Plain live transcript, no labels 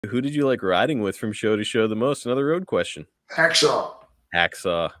Who did you like riding with from show to show the most? Another road question. Hacksaw.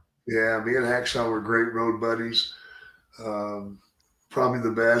 Hacksaw. Yeah, me and Hacksaw were great road buddies. Probably the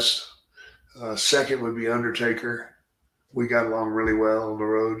best. Second would be Undertaker. We got along really well on the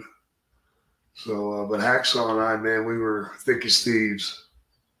road. So, but Hacksaw and I, man, we were thick as thieves.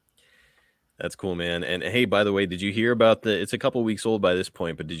 That's cool, man. And hey, by the way, did you hear about it's a couple weeks old by this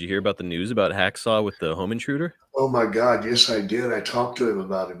point, but did you hear about the news about Hacksaw with the home intruder? Oh my God, yes, I did. I talked to him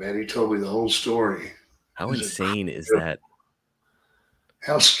about it, man. He told me the whole story. How insane is that?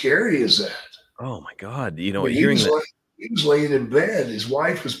 How scary is that? Oh my God. You know, I mean, hearing that. he was laying in bed. His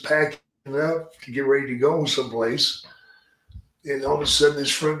wife was packing up to get ready to go someplace. And all of a sudden,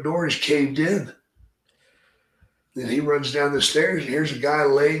 his front door is caved in. And he runs down the stairs, and here's a guy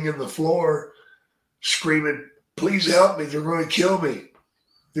laying in the floor screaming, "Please help me. They're going to kill me.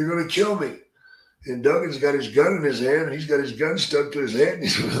 They're going to kill me." And Duggan's got his gun in his hand, and he's got his gun stuck to his head. And he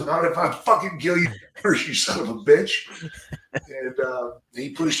says, "Not if I fucking kill you first, you son of a bitch." And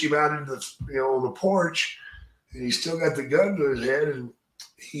he pushed him out into on the porch, and he's still got the gun to his head. And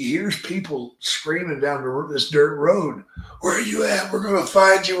he hears people screaming down this dirt road, "Where are you at? We're going to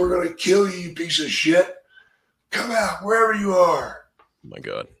find you. We're going to kill you, you piece of shit. Come out, wherever you are." Oh my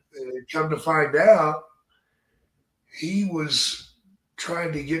God. And come to find out, he was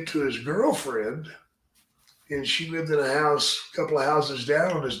trying to get to his girlfriend, and she lived in a house a couple of houses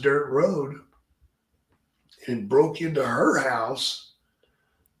down on this dirt road, and broke into her house,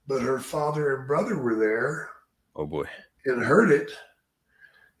 but her father and brother were there. Oh boy. And heard it.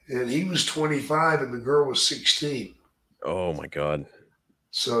 And he was 25 and the girl was 16. Oh my God.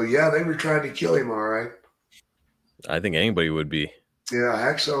 So yeah, they were trying to kill him, all right. I think anybody would be. Yeah,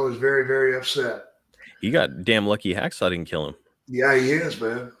 Hacksaw was very, very upset. He got damn lucky Hacksaw didn't kill him. Yeah, he is,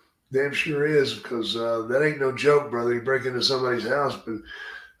 man. Damn sure is, because that ain't no joke, brother. You break into somebody's house. But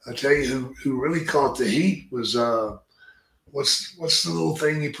I tell you, who really caught the heat was what's the little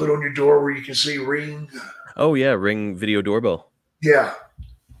thing you put on your door where you can see Ring? Oh yeah, Ring video doorbell. Yeah,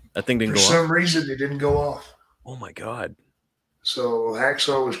 that thing didn't go off. For some reason, it didn't go off. Oh my God. So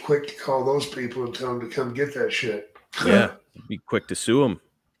Hacksaw was quick to call those people and tell them to come get that shit. Yeah, be quick to sue him.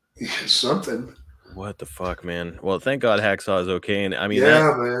 Yeah, something. What the fuck, man? Well, thank God Hacksaw is okay. And I mean,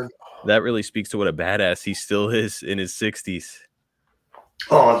 yeah, man, that really speaks to what a badass he still is in his 60s.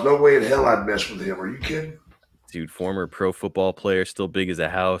 Oh, there's no way in hell I'd mess with him. Are you kidding? Dude, former pro football player, still big as a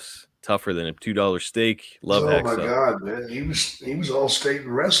house, tougher than a $2 steak. Love Hacksaw. Oh my God, man. He was all state in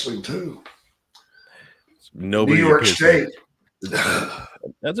wrestling too. Nobody New York State.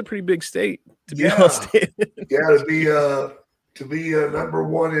 That's a pretty big state to be all state. Yeah, to be number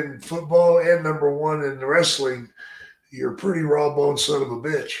one in football and number one in wrestling, you're a pretty raw bone son of a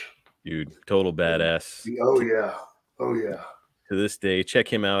bitch. Dude, total badass. Oh yeah. Oh yeah. To this day, check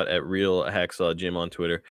him out at Real Hacksaw Jim on Twitter.